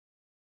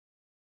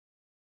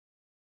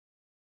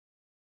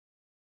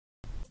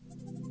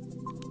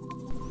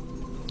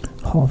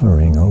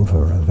hovering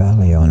over a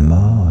valley on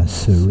Mars,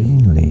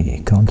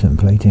 serenely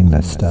contemplating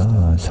the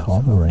stars,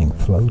 hovering,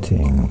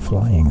 floating,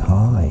 flying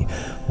high,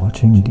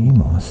 watching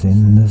Deimos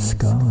in the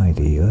sky,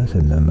 the earth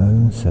and the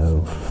moon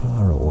so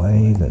far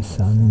away, the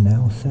sun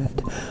now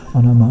set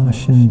on a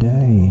Martian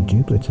day,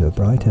 Jupiter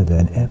brighter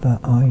than ever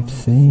I've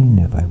seen.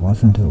 If I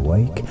wasn't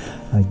awake,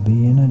 I'd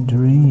be in a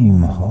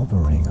dream,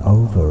 hovering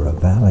over a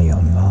valley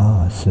on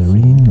Mars,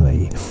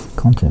 serenely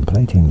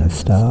contemplating the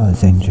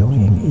stars,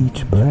 enjoying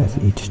each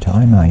breath, each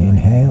time I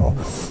inhale,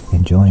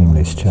 enjoying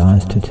this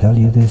chance to tell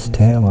you this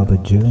tale of a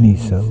journey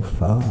so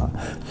far,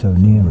 so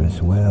near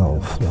as well.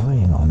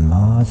 Flying on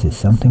Mars is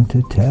something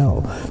to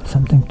tell,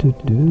 something to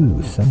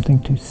do,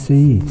 something to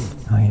see.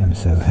 I am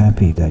so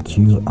happy that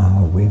you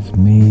are with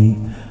me,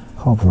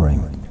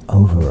 hovering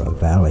over a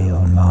valley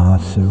on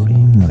Mars,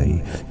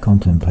 serenely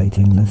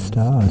contemplating the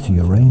stars,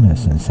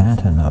 Uranus and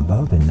Saturn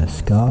above in the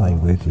sky,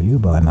 with you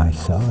by my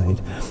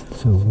side,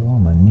 so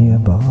warm and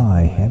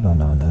nearby.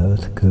 Heaven on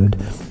earth could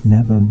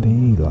never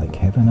be like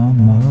heaven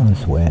on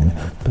Mars, when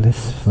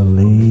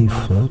blissfully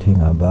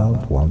floating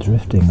above while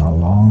drifting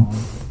along,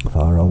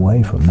 far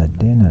away from the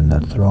din and the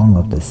throng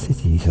of the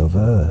cities of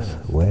earth,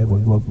 where we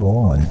were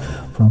born,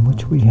 from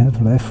which we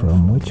have left,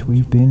 from which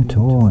we've been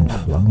torn,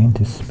 flung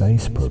into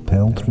space,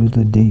 propelled through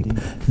the deep,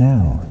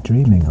 now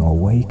dreaming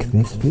awake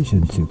this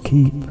vision to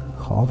keep,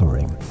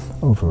 hovering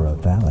over a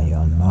valley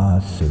on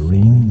Mars,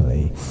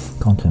 serenely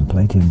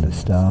contemplating the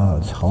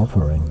stars,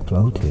 hovering,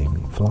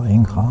 floating,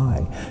 flying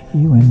high,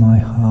 you in my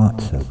heart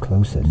so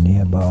close and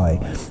nearby.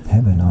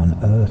 Heaven on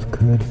earth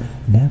could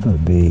never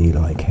be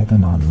like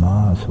heaven on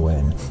Mars,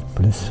 when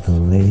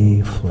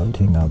blissfully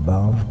floating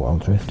above while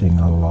drifting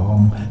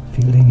along,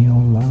 feeling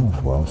your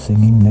love while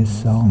singing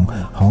this song,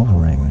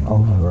 hovering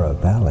over a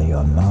valley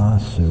on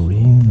Mars,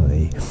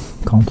 serenely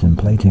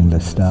contemplating the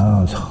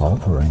stars,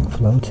 hovering,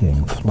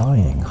 floating,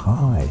 flying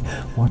high,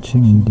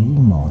 watching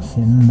Deimos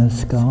in the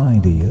sky,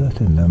 the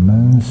earth and the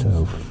moon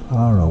so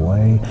far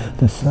away,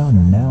 the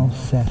sun now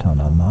set on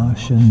a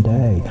Martian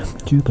day,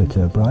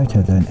 Jupiter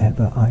brighter than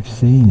ever I've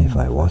seen. If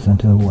I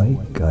wasn't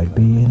awake, I'd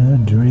be in a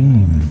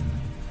dream.